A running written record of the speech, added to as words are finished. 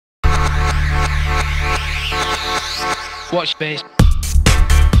Watch space.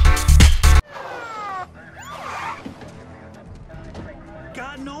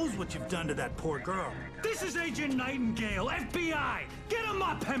 God knows what you've done to that poor girl. This is Agent Nightingale, FBI! Get him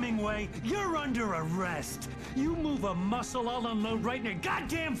up, Hemingway! You're under arrest! You move a muscle, I'll unload right in your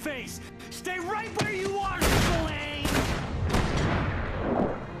goddamn face! Stay right where you are, Slane!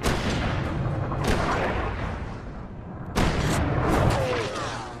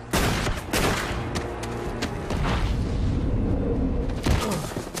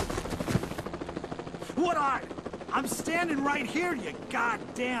 What are you? I'm standing right here, you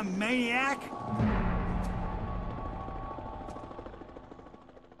goddamn maniac!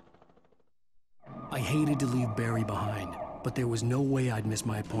 I hated to leave Barry behind, but there was no way I'd miss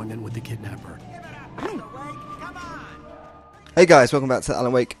my appointment with the kidnapper. Hey guys, welcome back to the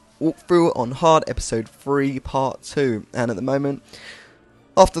Alan Wake walkthrough on Hard Episode 3 Part 2. And at the moment,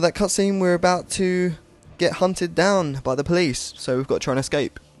 after that cutscene, we're about to get hunted down by the police, so we've got to try and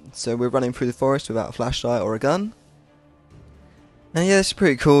escape. So we're running through the forest without a flashlight or a gun. And yeah, it's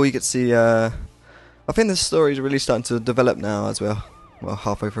pretty cool. You get to see, I think the story is really starting to develop now as well. Well,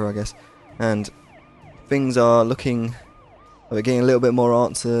 halfway through, I guess. And things are looking, we're getting a little bit more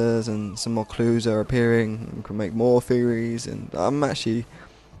answers and some more clues are appearing. We can make more theories, and I'm actually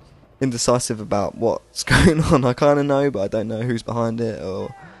indecisive about what's going on. I kind of know, but I don't know who's behind it,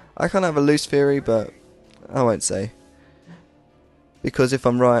 or I kind of have a loose theory, but I won't say. Because if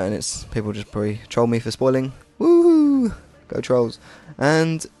I'm right and it's people just probably troll me for spoiling, woohoo! Go trolls.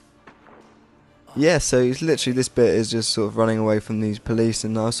 And yeah, so it's literally this bit is just sort of running away from these police,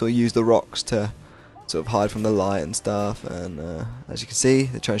 and I sort of use the rocks to sort of hide from the light and stuff. And as you can see,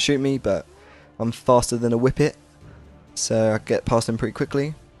 they're trying to shoot me, but I'm faster than a whippet, so I get past them pretty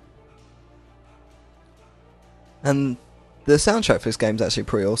quickly. And the soundtrack for this game is actually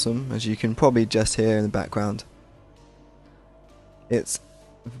pretty awesome, as you can probably just hear in the background. It's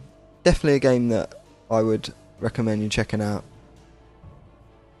definitely a game that I would recommend you checking out.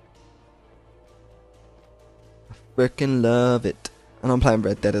 I freaking love it. And I'm playing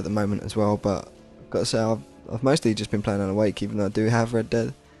Red Dead at the moment as well, but I've got to say I've mostly just been playing Alan Wake, even though I do have Red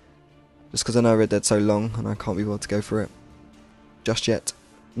Dead. Just because I know Red Dead's so long and I can't be bothered to go for it just yet.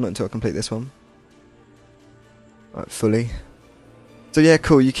 Not until I complete this one. Like fully. So yeah,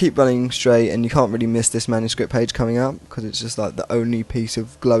 cool, you keep running straight and you can't really miss this manuscript page coming up, because it's just like the only piece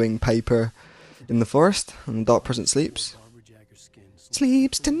of glowing paper in the forest, and the dark present sleeps.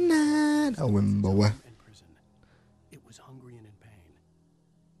 Sleeps tonight, oh boy.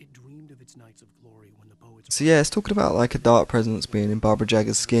 So yeah, it's talking about like a dark presence being in Barbara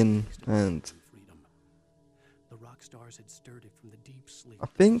Jagger's skin, and I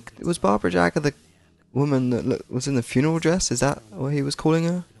think it was Barbara Jagger, the woman that was in the funeral dress. Is that what he was calling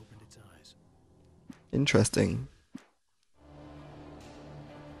her? Interesting.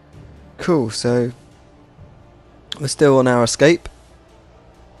 Cool, so we're still on our escape,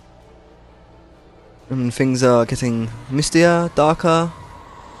 and things are getting mistier, darker.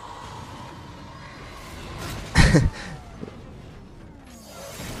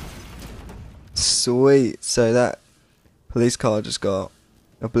 Sweet, so that police car just got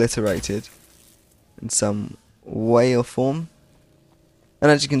obliterated in some way or form. And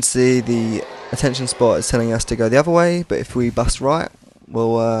as you can see, the attention spot is telling us to go the other way, but if we bust right,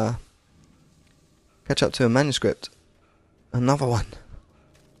 we'll catch up to a manuscript. Another one.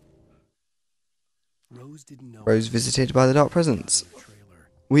 Rose visited by the dark presence.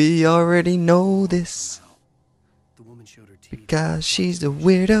 We already know this, because she's the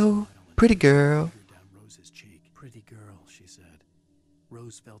weirdo, pretty girl. Pretty girl, she said.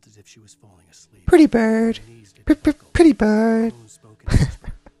 Rose felt as if she was falling asleep. Pretty bird. Pretty bird.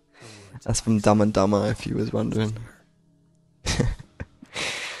 That's from Dumb and Dumber, if you was wondering.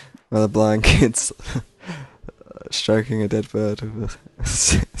 Well, the blind kid's stroking a dead bird with a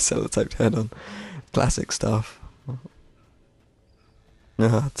sellotaped head on. Classic stuff.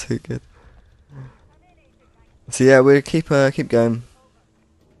 Ah, too good. So yeah, we'll keep going.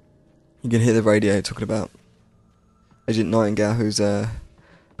 You can hear the radio talking about Agent Nightingale, who's a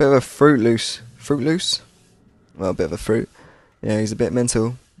bit of a fruit loose. Well, a bit of a fruit. Yeah, he's a bit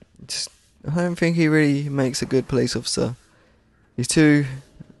mental. I don't think he really makes a good police officer. He's too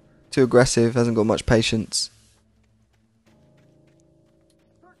aggressive, hasn't got much patience.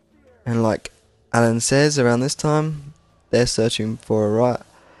 And like Alan says, around this time, they're searching for a right.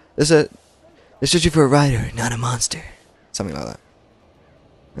 They're searching for a writer, not a monster. Something like that.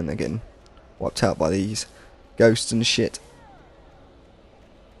 And they're getting wiped out by these ghosts and shit.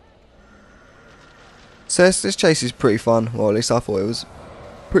 So this chase is pretty fun. Well, at least I thought it was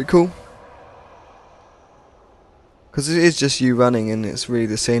pretty cool. Because it is just you running, and it's really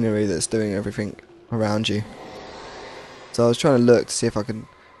the scenery that's doing everything around you. So I was trying to look to see if I could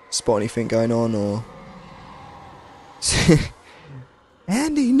spot anything going on, or...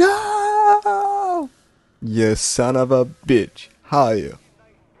 Andy, no! You son of a bitch. How are you?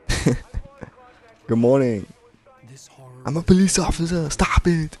 Good morning. This horror I'm a police officer. Stop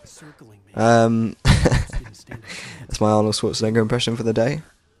it. circling me. That's my Arnold Schwarzenegger impression for the day.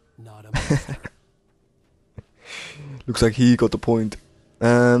 Not a monster. Looks like he got the point.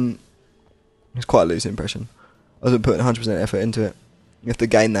 It's quite a loose impression. I wasn't putting 100% effort into it. You have to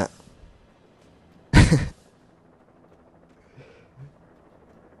gain that.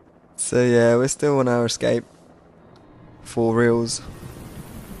 So yeah, we're still on our escape. For reals.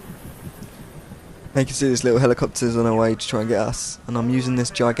 And you can see this little helicopter's on our way to try and get us. And I'm using this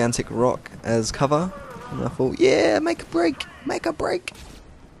gigantic rock as cover. And I thought, yeah, make a break. Make a break.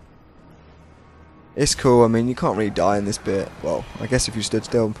 It's cool. I mean, you can't really die in this bit. Well, I guess if you stood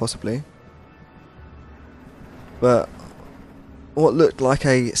still, possibly. But what looked like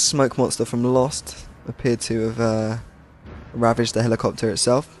a smoke monster from Lost appeared to have ravaged the helicopter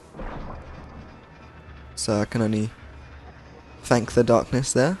itself. So I can only thank the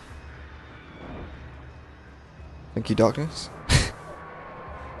darkness there. Thank you, darkness.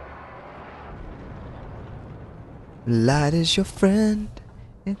 Light is your friend.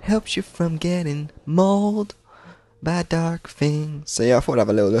 It helps you from getting mauled by dark things. So yeah, I thought I'd have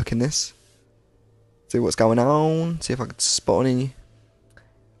a little look in this. See what's going on. See if I could spot any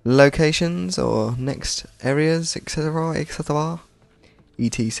locations or next areas, etc, etc,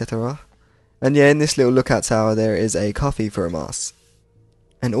 etc. And yeah, in this little lookout tower there is a coffee from us.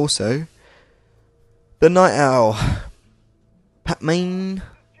 And also the night owl. Patman.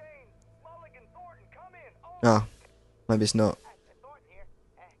 Oh, maybe it's not.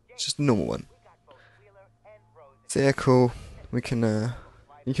 It's just a normal one. So yeah, cool. We can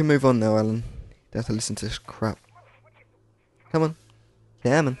you can move on now, Alan. You don't have to listen to this crap. Come on.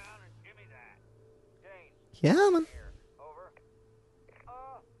 Yeah, man. Yeah, man.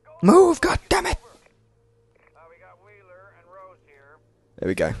 Move, goddammit! There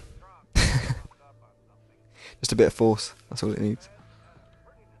we go. Just a bit of force. That's all it needs.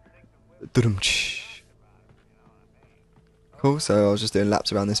 Cool, so I was just doing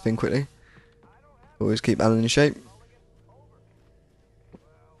laps around this thing quickly. Always keep Alan in shape.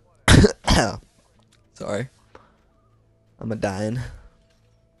 Sorry. I'm a dying.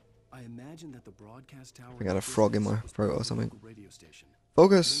 I imagine that the broadcast tower I think I had a frog in my throat or something. radio station.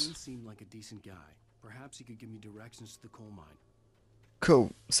 Focus! He seemed like a decent guy. Perhaps he could give me directions to the coal mine.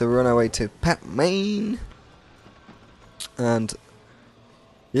 Cool, so we're on our way to Patman. And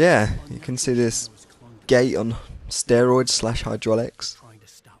yeah, you can see this gate on steroids / hydraulics.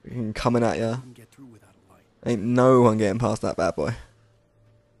 Coming at ya. Ain't no one getting past that bad boy.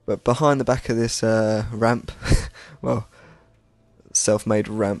 But behind the back of this ramp, well, self-made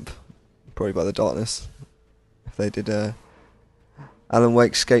ramp, probably by the darkness. If they did Alan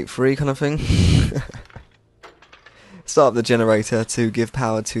Wake Skate Free kind of thing. Start up the generator to give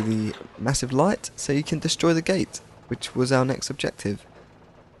power to the massive light so you can destroy the gate, which was our next objective.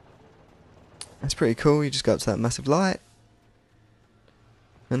 That's pretty cool. You just go up to that massive light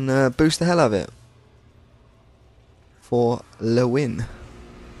and boost the hell out of it for the win.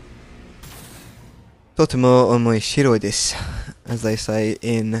 Totemo omoshiroi desu, as they say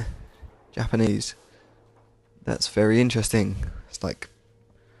in Japanese. That's very interesting. It's like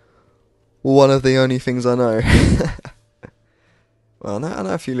one of the only things I know. Well, I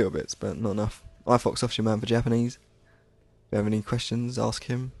know a few little bits, but not enough. iFox Offshore Man for Japanese. If you have any questions, ask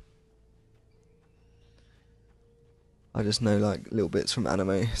him. I just know like little bits from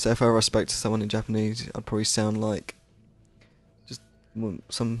anime. So if I ever spoke to someone in Japanese, I'd probably sound like just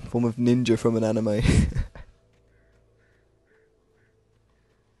some form of ninja from an anime.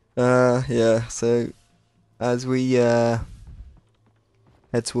 Yeah, so as we head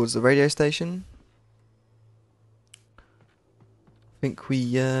towards the radio station, I think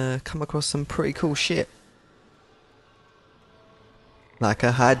we come across some pretty cool shit. Like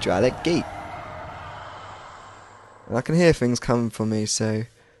a hydraulic gate. And I can hear things coming for me, so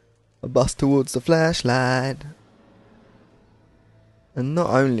I bust towards the flashlight. And not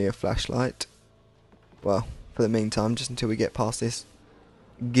only a flashlight, well, for the meantime, just until we get past this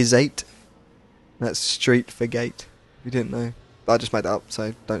gizate. That's street for gate, if you didn't know. But I just made that up,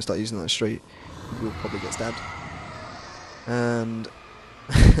 so don't start using that street. You'll probably get stabbed. And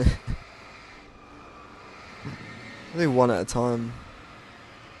I'll do one at a time.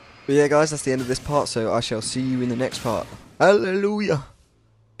 But yeah guys, that's the end of this part, so I shall see you in the next part. Hallelujah!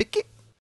 Pick it!